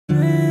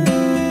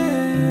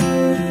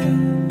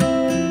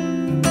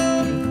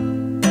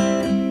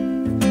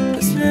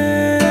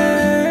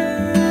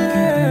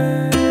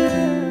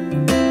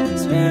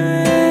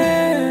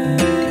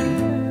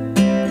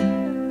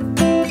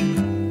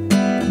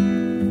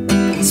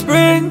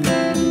Spring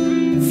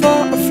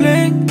for a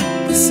fling.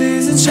 The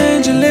seasons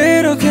change a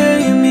little.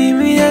 Can you meet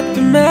me at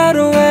the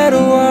meadow where the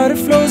water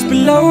flows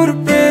below the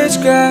bridge?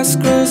 Grass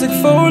grows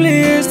like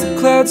foliage. The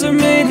clouds are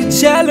made of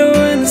jello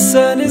and the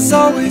sun is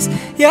always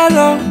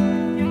yellow.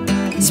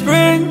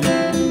 Spring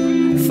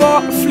for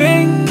a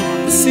fling.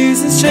 The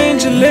seasons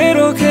change a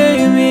little. Can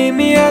you meet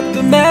me at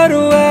the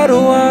meadow where the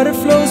water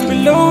flows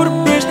below the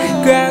bridge?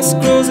 Grass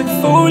grows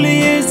like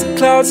foliage. The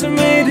clouds are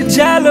made of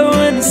jello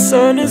and the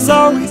sun is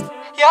always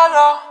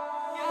yellow.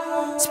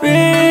 Spring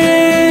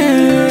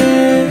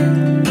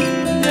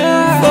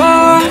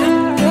for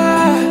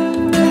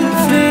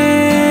fling.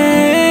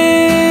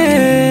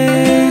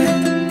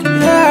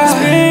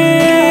 Spring.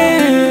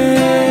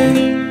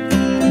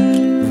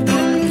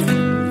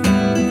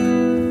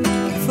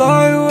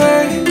 Fly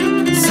away,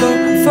 so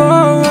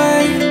far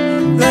away.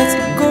 Let's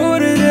go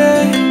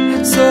today,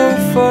 so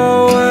far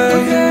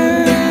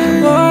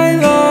away. My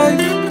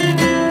life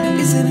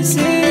isn't the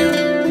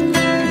same.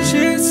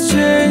 Shit's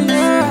changed.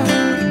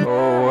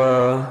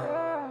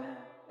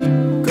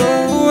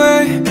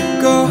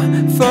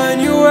 Find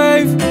your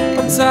wave.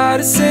 I'm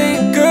tired of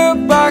saying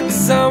goodbye,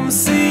 cause I'ma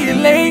see you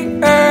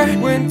later.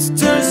 Winter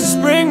turns to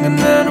spring and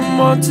then I'm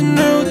on to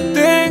new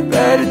thing.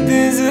 Better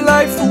things in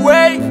life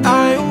away.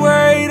 I ain't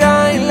worried,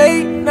 I ain't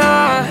late,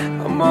 nah.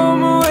 I'm on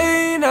my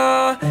way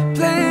now,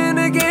 playing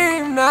the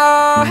game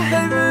now.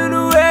 Living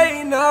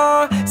away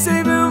now,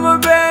 saving my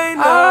brain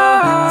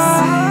now.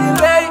 See you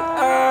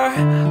later,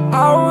 I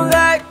won't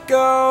let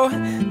go.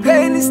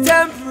 Pain is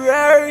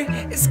temporary,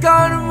 it's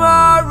gone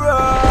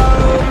tomorrow.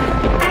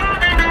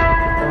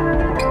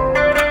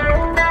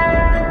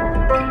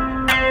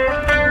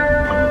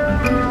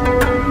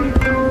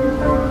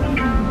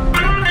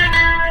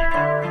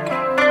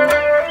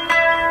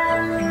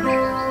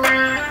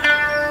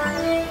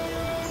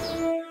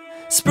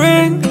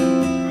 Spring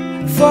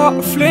for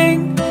a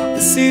fling. The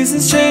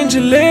seasons change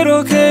a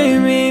little. Can you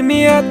meet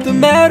me at the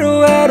meadow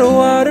where the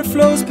water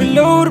flows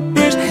below the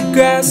bridge?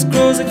 Grass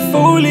grows like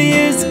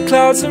foliage. The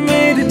clouds are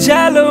made of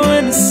jello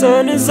and the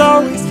sun is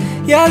always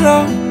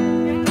yellow.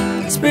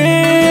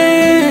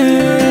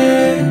 Spring